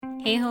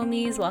Hey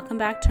homies, welcome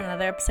back to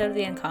another episode of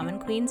the Uncommon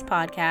Queens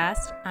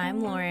podcast. I'm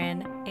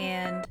Lauren,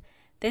 and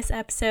this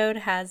episode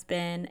has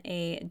been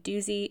a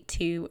doozy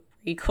to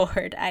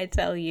record, I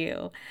tell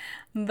you.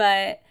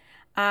 But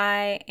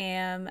I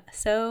am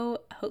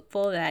so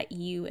hopeful that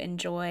you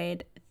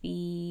enjoyed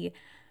the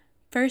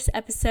first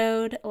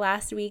episode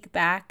last week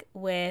back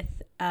with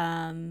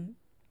kind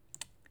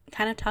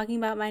of talking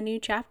about my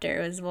new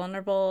chapter. It was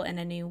vulnerable in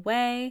a new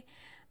way.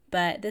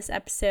 But this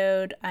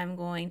episode, I'm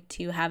going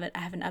to have an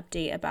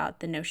update about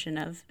the notion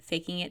of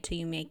faking it till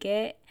you make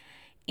it.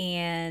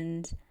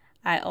 And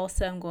I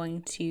also am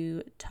going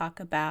to talk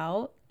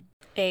about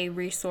a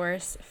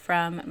resource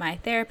from my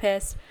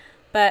therapist.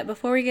 But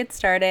before we get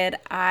started,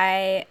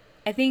 I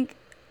think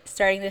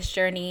starting this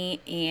journey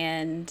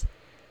and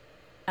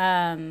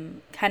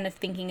kind of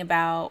thinking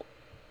about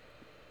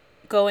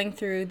going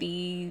through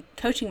the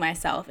coaching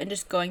myself and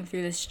just going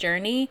through this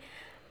journey,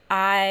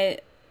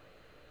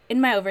 in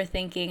my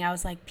overthinking, I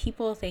was like,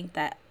 people think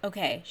that,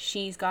 okay,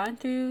 she's gone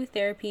through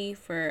therapy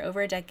for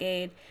over a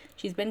decade.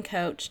 She's been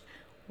coached.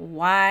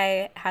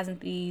 Why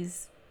hasn't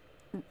these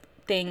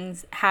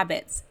things,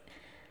 habits,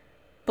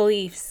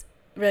 beliefs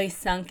really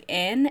sunk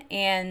in?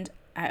 And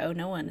I owe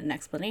no one an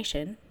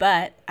explanation,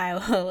 but I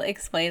will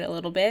explain a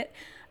little bit.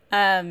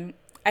 I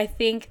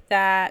think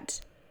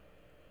that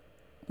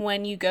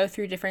when you go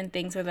through different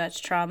things, whether that's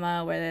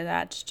trauma, whether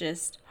that's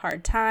just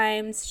hard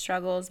times,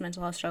 struggles,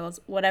 mental health struggles,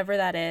 whatever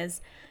that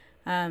is,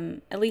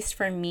 at least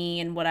for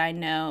me and what I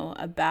know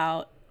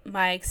about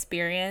my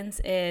experience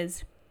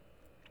is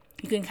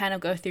you can kind of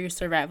go through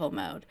survival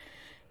mode.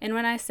 And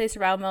when I say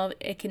survival mode,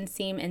 it can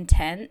seem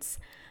intense,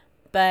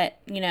 but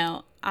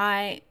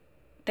I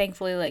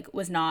thankfully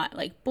was not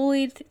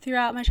bullied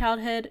throughout my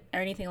childhood or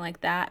anything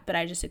like that, but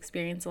I just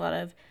experienced a lot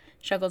of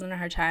struggles and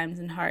hard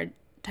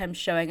times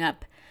showing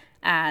up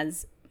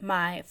as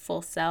my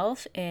full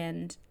self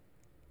and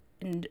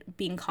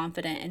being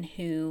confident in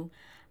who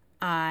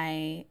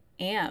I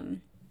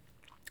am.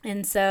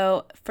 And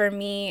so for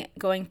me,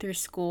 going through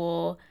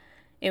school,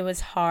 it was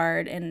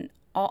hard in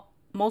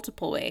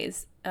multiple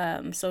ways,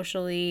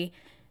 socially,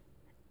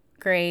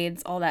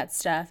 grades, all that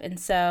stuff. And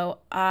so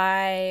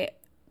I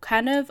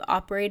kind of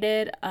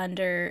operated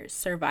under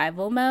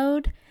survival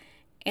mode.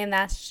 And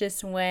that's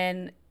just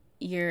when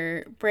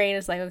your brain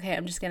is like, okay,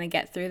 I'm just going to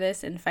get through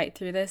this and fight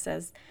through this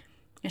as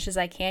much as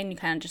I can. You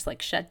kind of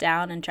just shut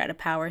down and try to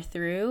power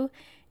through.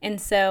 And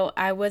so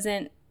I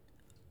wasn't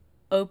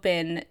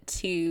open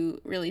to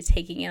really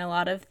taking in a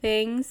lot of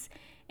things.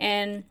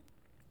 And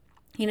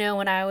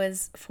when I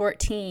was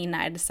 14,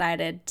 I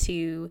decided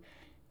to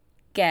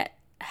get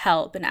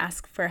help and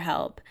ask for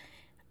help,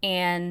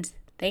 and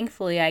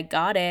thankfully I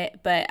got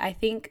it. But I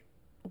think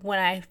when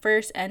I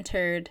first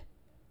entered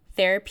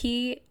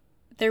therapy,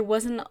 there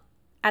wasn't,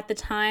 at the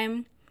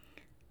time,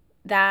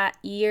 that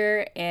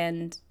year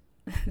and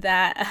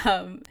that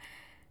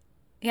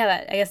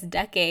that I guess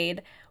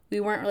decade, we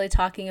weren't really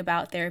talking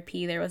about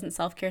therapy. There wasn't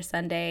self-care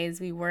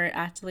Sundays. We weren't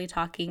actively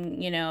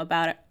talking,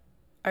 about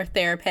our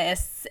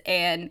therapists,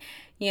 and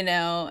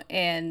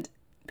and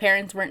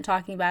parents weren't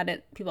talking about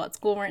it. People at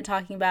school weren't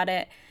talking about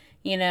it.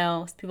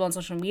 People on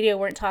social media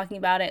weren't talking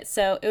about it.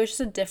 So it was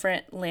just a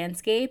different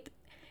landscape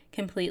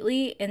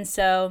completely. And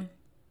so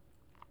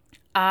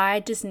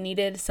I just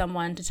needed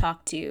someone to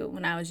talk to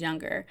when I was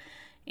younger.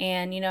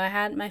 And, I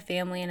had my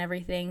family and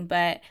everything,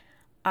 but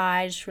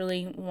I just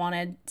really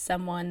wanted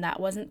someone that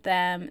wasn't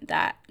them,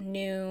 that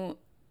knew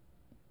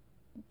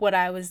what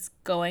I was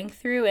going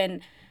through and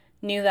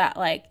knew that,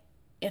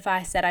 if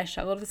I said I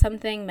struggled with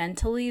something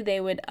mentally, they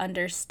would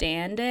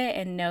understand it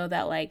and know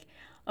that,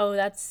 oh,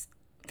 that's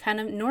kind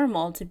of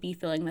normal to be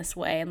feeling this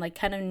way, and,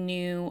 kind of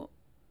knew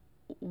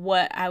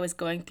what I was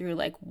going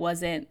through,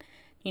 wasn't,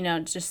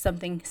 just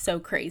something so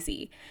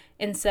crazy.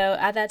 And so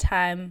at that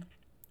time,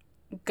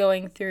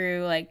 going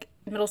through,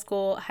 middle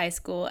school, high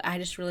school, I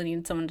just really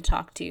needed someone to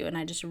talk to, and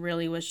I just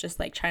really was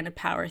just trying to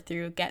power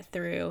through, get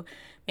through,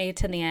 make it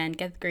to the end,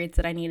 get the grades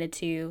that I needed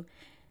to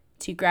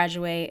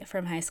graduate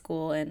from high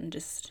school, and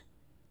just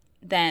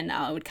then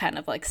I would kind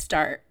of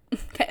start.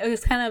 It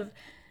was kind of,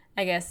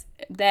 I guess,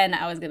 then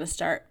I was gonna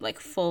start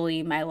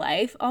fully my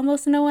life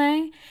almost in a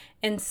way.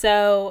 And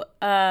so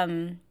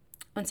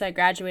once I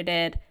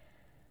graduated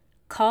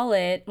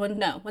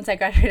once I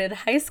graduated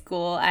high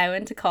school, I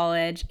went to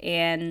college,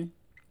 and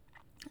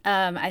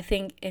I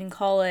think in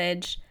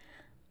college,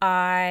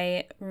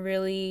 I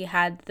really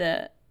had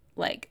the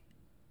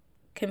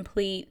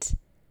complete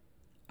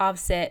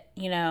opposite,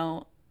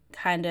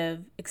 kind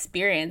of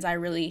experience. I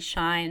really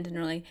shined and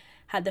really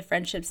had the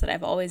friendships that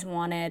I've always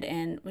wanted,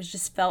 and was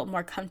just felt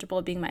more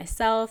comfortable being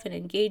myself and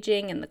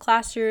engaging in the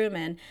classroom,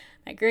 and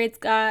my grades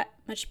got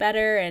much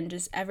better, and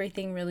just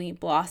everything really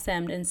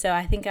blossomed. And so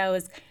I think I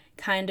was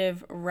kind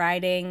of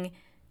riding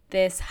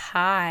this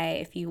high,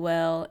 if you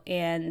will,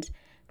 and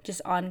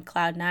just on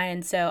cloud nine.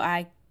 And so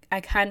I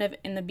kind of,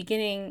 in the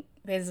beginning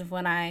phase of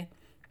when I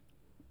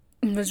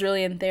was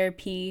really in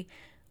therapy,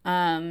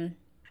 in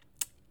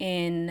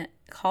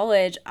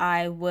college,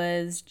 I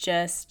was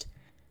just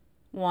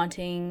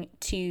wanting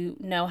to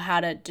know how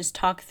to just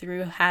talk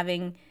through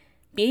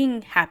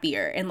being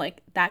happier. And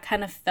like that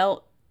kind of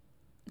felt,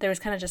 there was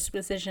kind of just a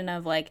position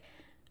of like,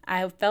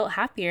 I felt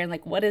happier, and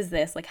like, what is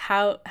this? Like,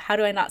 how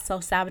do I not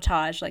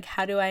self-sabotage? Like,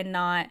 how do I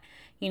not,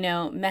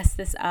 mess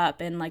this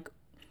up and like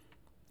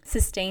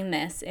sustain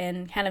this,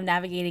 and kind of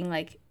navigating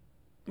like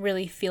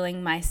really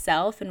feeling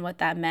myself and what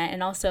that meant.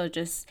 And also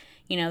just,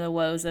 the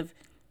woes of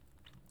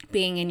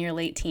being in your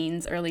late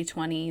teens, early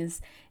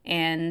 20s,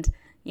 and,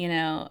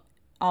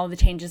 all the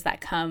changes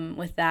that come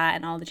with that,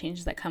 and all the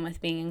changes that come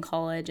with being in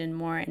college and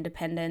more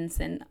independence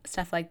and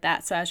stuff like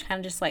that. So I was kind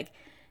of just like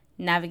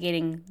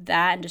navigating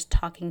that and just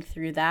talking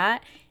through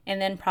that.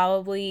 And then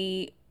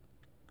probably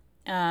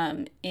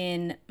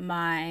in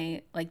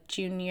my like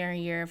junior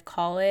year of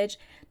college,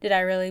 did I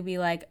really be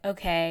like,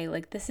 okay,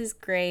 like this is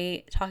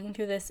great, talking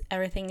through this,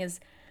 everything is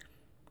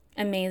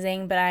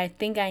amazing, but I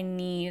think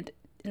in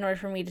order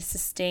for me to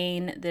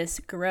sustain this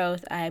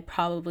growth, I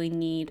probably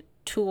need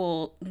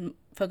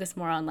focus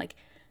more on like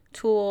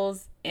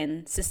tools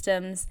and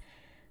systems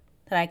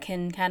that I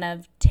can kind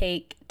of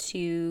take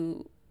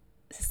to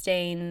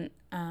sustain,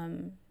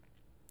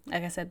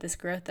 like I said, this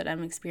growth that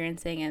I'm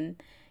experiencing,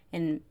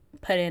 and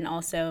put in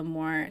also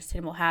more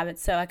sustainable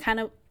habits. So I kind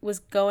of was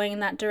going in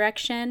that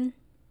direction.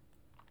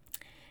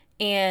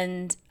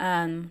 And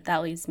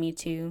that leads me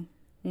to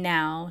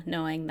now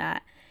knowing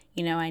that,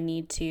 I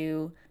need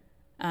to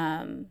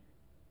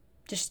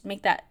just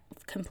make that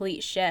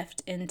complete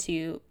shift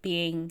into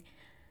being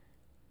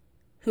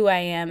who I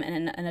am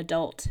in an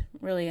adult,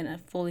 really in a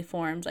fully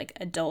formed, like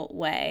adult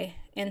way.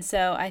 And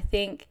so I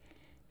think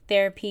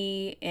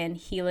therapy and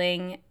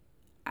healing,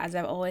 as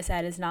I've always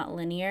said, is not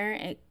linear.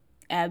 It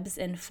ebbs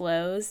and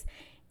flows.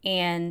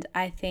 And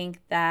I think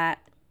that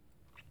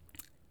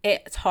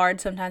it's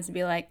hard sometimes to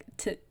be like,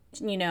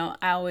 I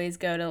always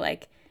go to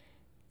like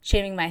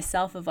shaming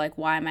myself of like,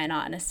 why am I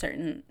not in a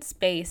certain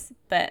space?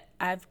 But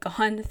I've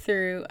gone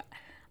through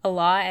a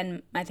lot,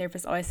 and my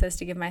therapist always says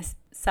to give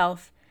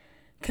myself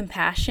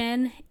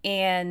compassion,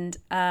 and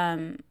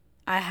I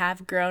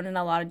have grown in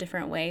a lot of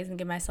different ways and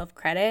give myself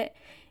credit.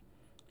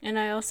 And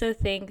I also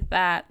think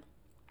that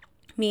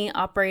me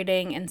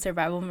operating in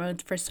survival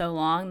mode for so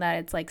long, that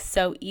it's like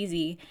so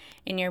easy,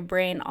 and your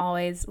brain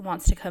always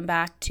wants to come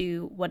back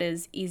to what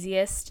is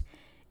easiest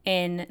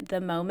in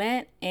the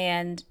moment,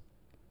 and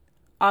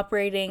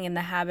operating in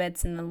the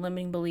habits and the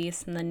limiting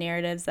beliefs and the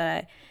narratives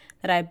that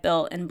I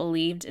built and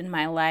believed in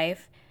my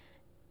life.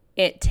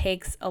 It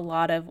takes a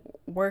lot of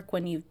work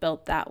when you've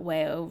built that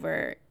way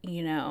over,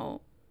 a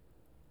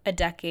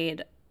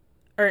decade,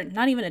 or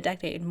not even a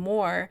decade,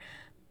 most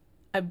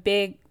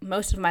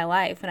of my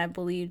life. And I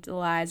believed the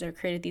lies or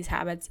created these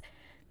habits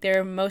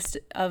there most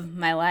of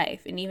my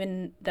life. And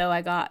even though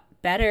I got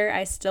better,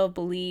 I still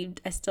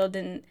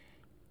didn't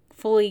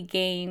fully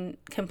gain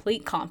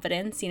complete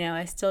confidence.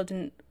 I still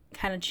didn't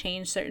kind of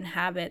change certain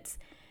habits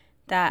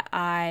that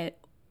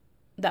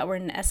were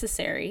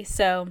necessary.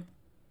 So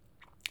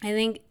I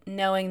think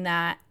knowing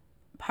that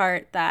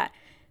part, that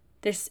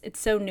it's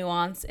so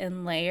nuanced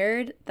and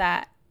layered,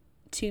 that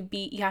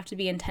you have to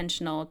be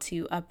intentional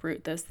to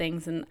uproot those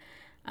things. And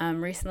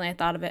recently I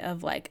thought of it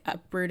of like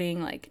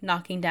uprooting, like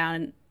knocking down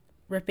and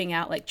ripping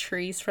out like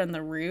trees from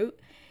the root,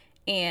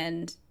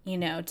 and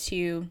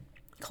to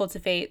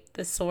cultivate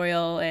the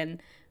soil and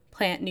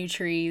plant new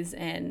trees.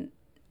 And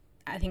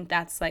I think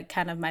that's like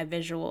kind of my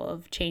visual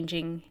of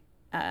changing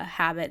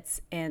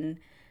habits and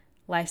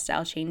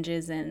lifestyle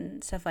changes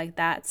and stuff like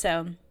that.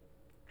 So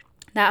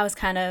that was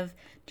kind of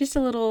just a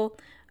little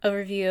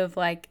overview of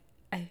like,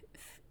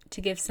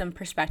 to give some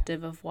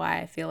perspective of why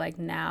I feel like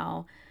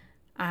now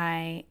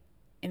I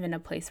am in a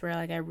place where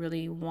like I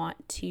really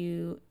want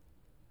to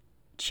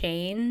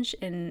change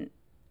and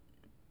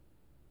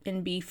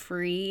be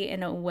free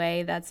in a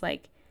way that's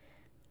like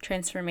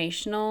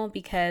transformational,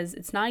 because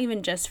it's not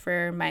even just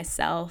for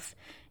myself,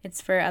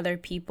 it's for other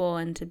people,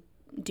 and to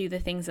do the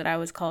things that I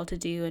was called to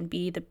do and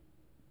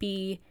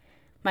be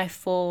my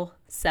full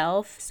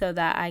self, so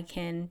that I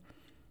can,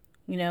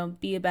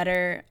 be a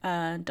better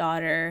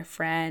daughter,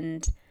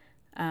 friend,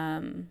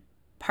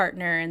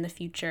 partner in the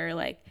future,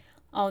 like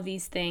all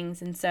these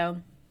things. And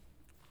so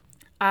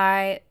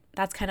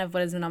that's kind of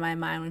what has been on my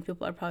mind when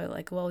people are probably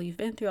like, well, you've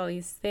been through all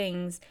these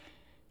things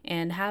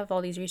and have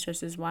all these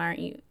resources, why aren't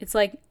you? It's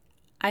like,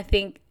 I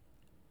think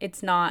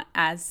it's not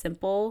as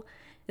simple,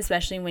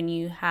 especially when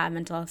you have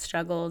mental health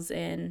struggles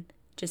and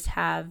just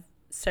have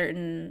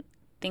certain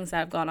things that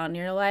have gone on in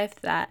your life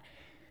that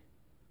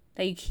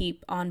you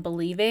keep on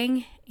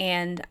believing.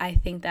 And I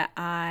think that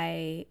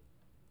I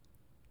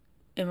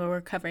am a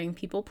recovering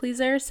people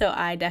pleaser, so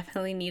I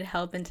definitely need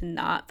help into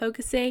not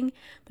focusing,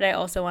 but I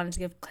also wanted to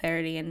give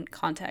clarity and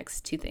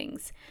context to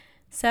things.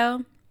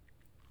 So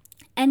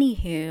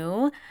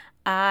anywho,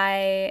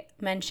 I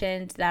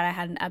mentioned that I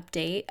had an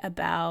update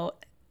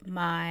about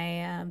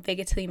my fake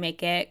it till you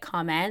make it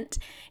comment,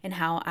 and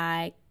how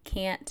I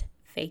can't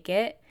fake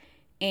it.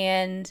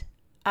 And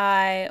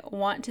I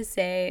want to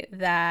say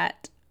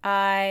that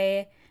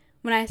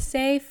when I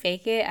say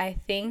fake it, I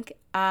think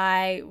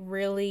I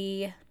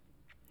really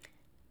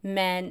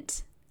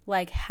meant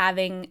like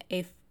having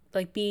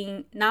like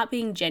being, not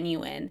being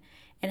genuine,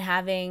 and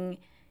having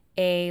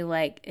a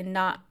like, and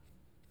not,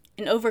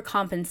 and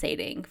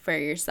overcompensating for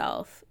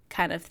yourself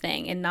kind of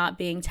thing, and not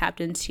being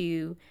tapped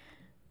into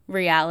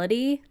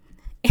reality.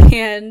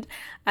 And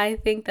I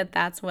think that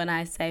that's when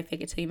I say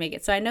fake it till you make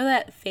it. So I know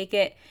that fake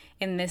it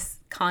in this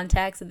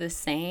context of this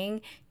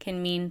saying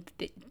can mean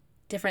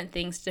different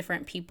things to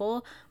different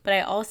people, but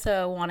I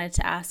also wanted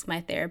to ask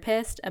my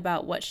therapist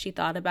about what she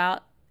thought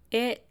about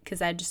it,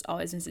 because I just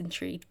always was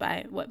intrigued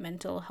by what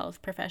mental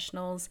health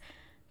professionals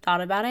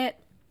thought about it.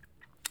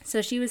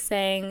 So she was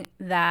saying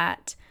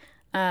that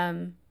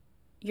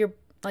your,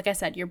 like I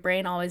said, your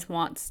brain always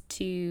wants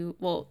to,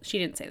 well, she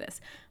didn't say this,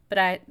 but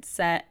as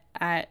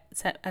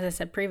I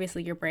said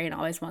previously, your brain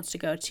always wants to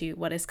go to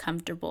what is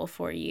comfortable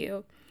for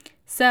you.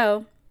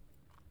 So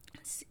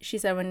she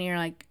said when you're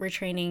like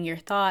retraining your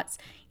thoughts,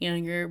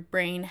 your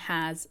brain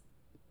has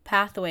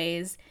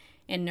pathways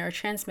and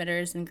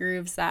neurotransmitters and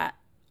grooves that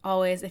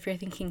always, if you're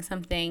thinking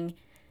something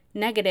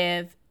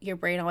negative, your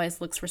brain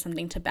always looks for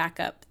something to back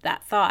up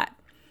that thought.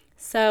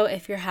 So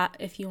if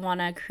you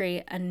want to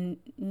create a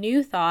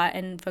new thought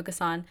and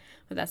focus on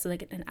whether that's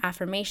like an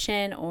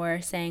affirmation or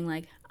saying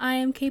like I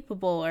am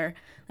capable or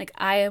like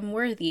I am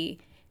worthy,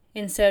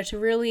 and so to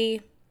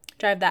really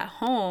drive that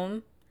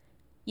home,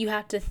 you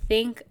have to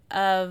think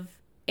of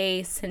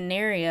a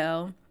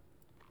scenario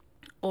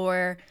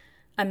or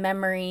a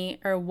memory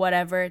or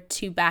whatever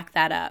to back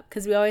that up,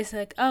 because we always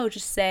like, oh,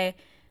 just say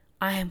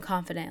I am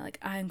confident,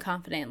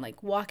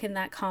 like walk in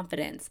that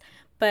confidence.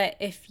 But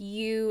if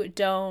you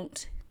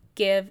don't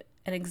give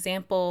an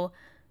example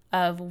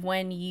of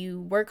when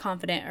you were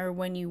confident or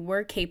when you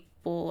were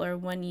capable or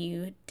when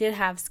you did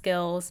have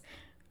skills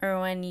or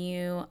when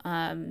you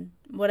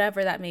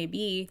whatever that may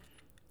be,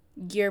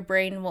 your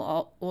brain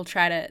will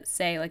try to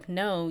say like,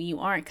 no, you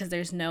aren't, because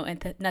there's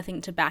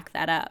nothing to back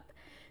that up.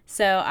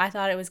 So I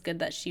thought it was good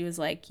that she was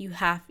like, you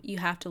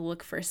have to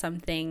look for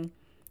something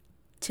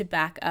to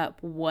back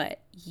up what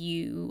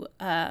you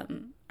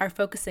are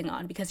focusing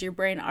on, because your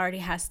brain already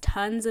has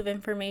tons of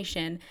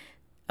information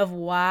of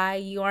why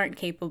you aren't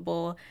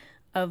capable,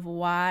 of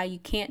why you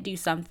can't do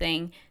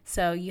something.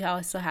 So you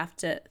also have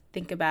to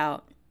think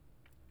about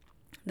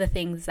the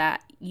things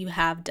that you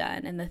have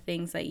done and the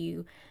things that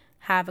you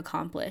have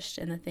accomplished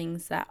and the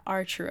things that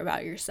are true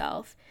about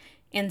yourself.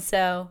 And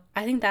so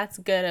I think that's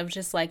good, of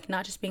just like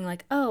not just being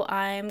like, oh,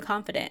 I'm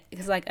confident,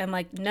 because like I'm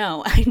like,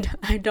 no,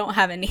 I don't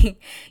have any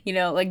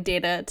like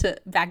data to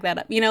back that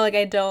up, like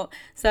I don't.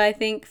 So I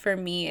think for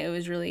me it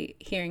was really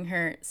hearing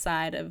her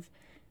side of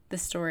the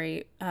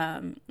story,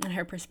 and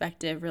her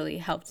perspective really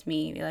helped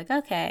me be like,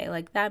 okay,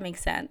 like that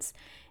makes sense.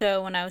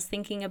 So when I was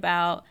thinking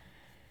about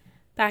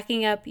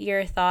backing up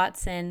your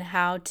thoughts and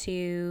how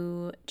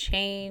to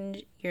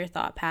change your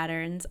thought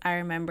patterns, I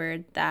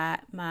remembered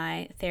that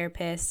my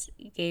therapist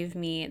gave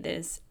me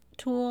this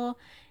tool,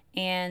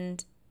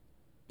 and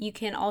you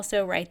can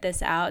also write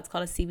this out. It's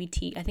called a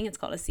CBT. I think it's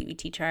called a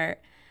CBT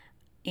chart,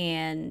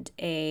 and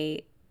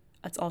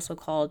it's also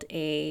called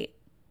a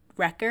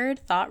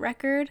thought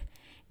record.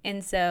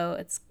 And so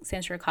it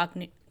stands for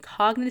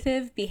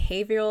Cognitive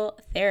Behavioral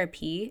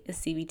Therapy, is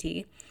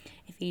CBT,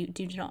 if you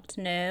do not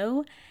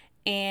know.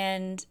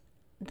 And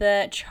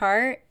the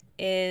chart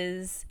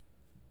is,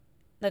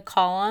 the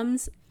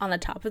columns on the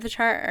top of the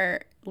chart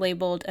are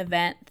labeled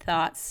event,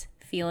 thoughts,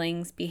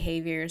 feelings,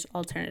 behaviors,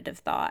 alternative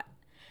thought.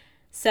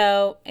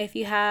 So if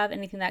you have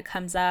anything that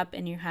comes up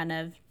and you're kind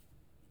of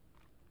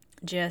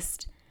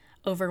just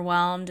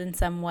overwhelmed in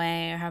some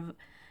way, or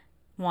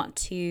want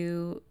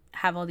to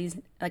have all these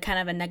like kind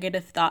of a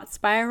negative thought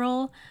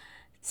spiral,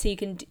 so you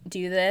can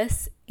do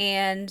this,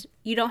 and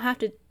you don't have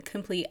to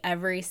complete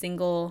every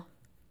single,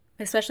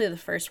 especially the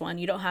first one,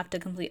 you don't have to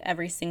complete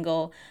every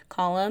single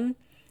column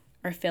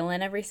or fill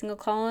in every single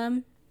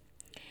column.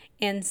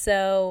 And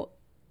so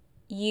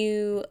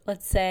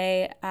let's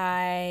say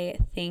I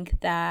think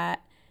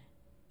that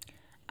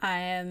I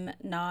am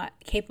not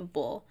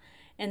capable,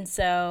 and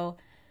so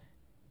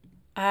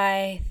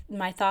my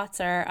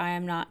thoughts are I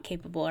am not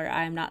capable, or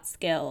I am not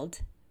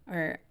skilled,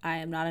 or I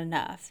am not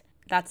enough.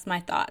 That's my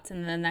thoughts.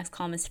 And then the next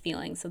column is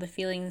feelings. So the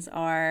feelings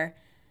are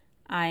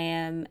I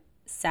am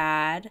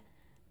sad,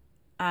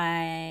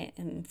 I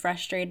am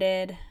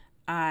frustrated,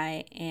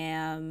 I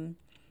am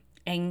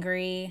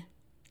angry,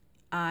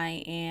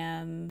 I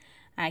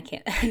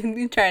can't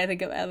I'm trying to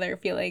think of other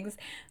feelings,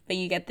 but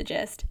you get the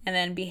gist. And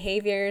then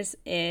behaviors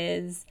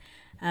is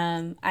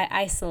I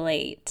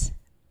isolate,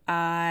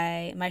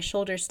 my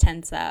shoulders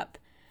tense up,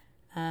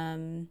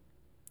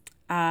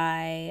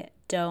 I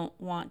don't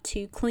want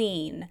to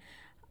clean,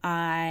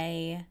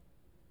 I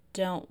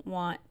don't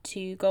want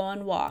to go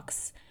on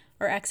walks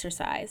or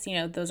exercise.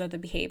 Those are the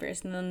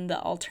behaviors. And then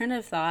the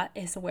alternative thought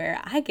is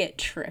where I get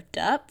tripped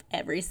up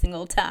every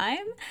single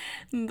time,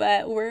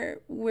 but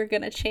we're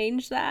gonna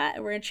change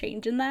that. We're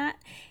changing that.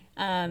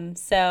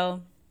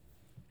 So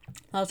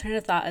the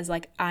alternative thought is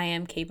like I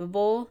am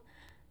capable,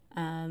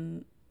 I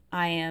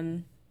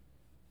am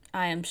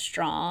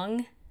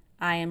strong,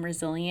 I am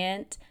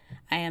resilient,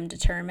 I am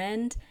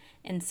determined.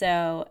 And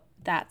so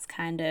that's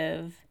kind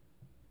of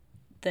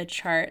the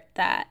chart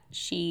that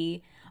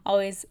she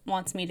always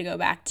wants me to go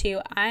back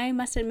to. I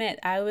must admit,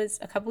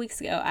 a couple weeks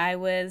ago, I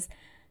was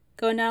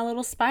going down a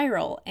little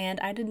spiral and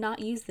I did not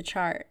use the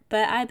chart,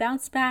 but I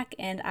bounced back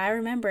and I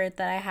remembered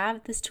that I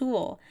have this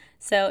tool.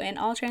 So, in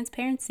all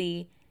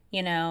transparency,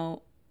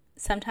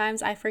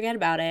 sometimes I forget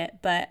about it,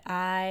 but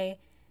I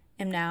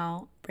am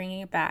now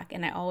bringing it back,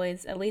 and at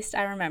least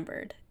I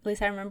remembered. At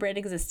least I remember it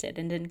existed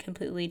and didn't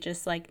completely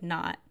just like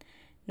not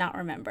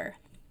remember.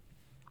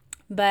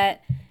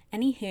 But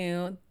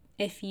anywho,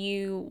 if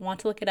you want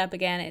to look it up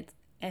again,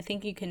 I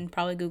think you can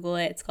probably Google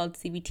it. It's called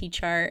CBT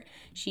chart.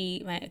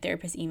 My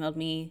therapist emailed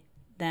me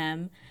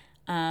them,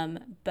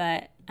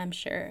 but I'm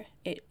sure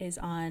it is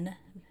on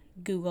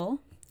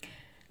Google.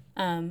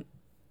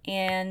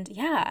 And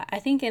yeah, I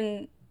think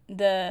in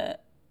the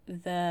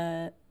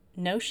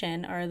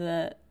notion or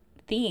the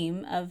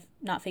theme of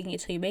not faking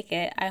it till you make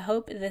it, I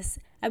hope this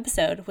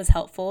episode was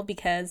helpful,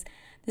 because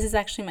this is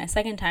actually my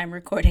second time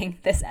recording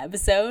this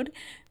episode,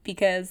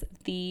 because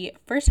the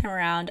first time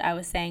around I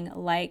was saying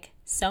like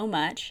so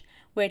much,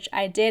 which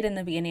I did in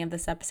the beginning of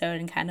this episode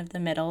and kind of the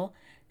middle,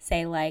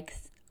 say like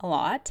a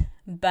lot,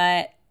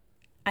 but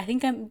I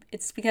think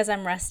it's because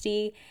I'm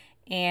rusty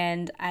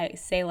and I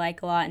say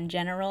like a lot in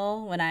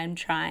general when I'm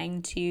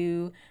trying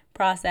to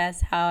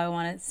process how I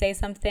want to say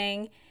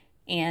something,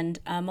 and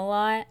a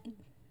lot.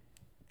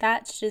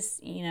 That's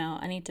just,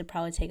 I need to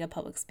probably take a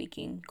public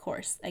speaking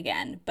course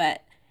again,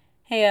 but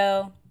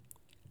heyo,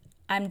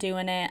 I'm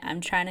doing it.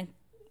 I'm trying to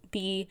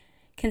be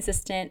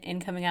consistent in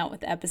coming out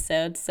with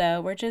episodes,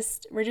 so we're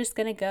just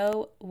gonna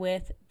go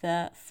with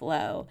the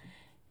flow.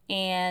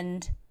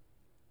 And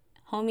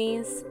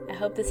homies, I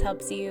hope this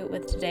helps you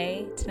with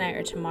today, tonight,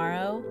 or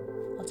tomorrow.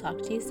 I'll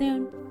talk to you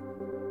soon.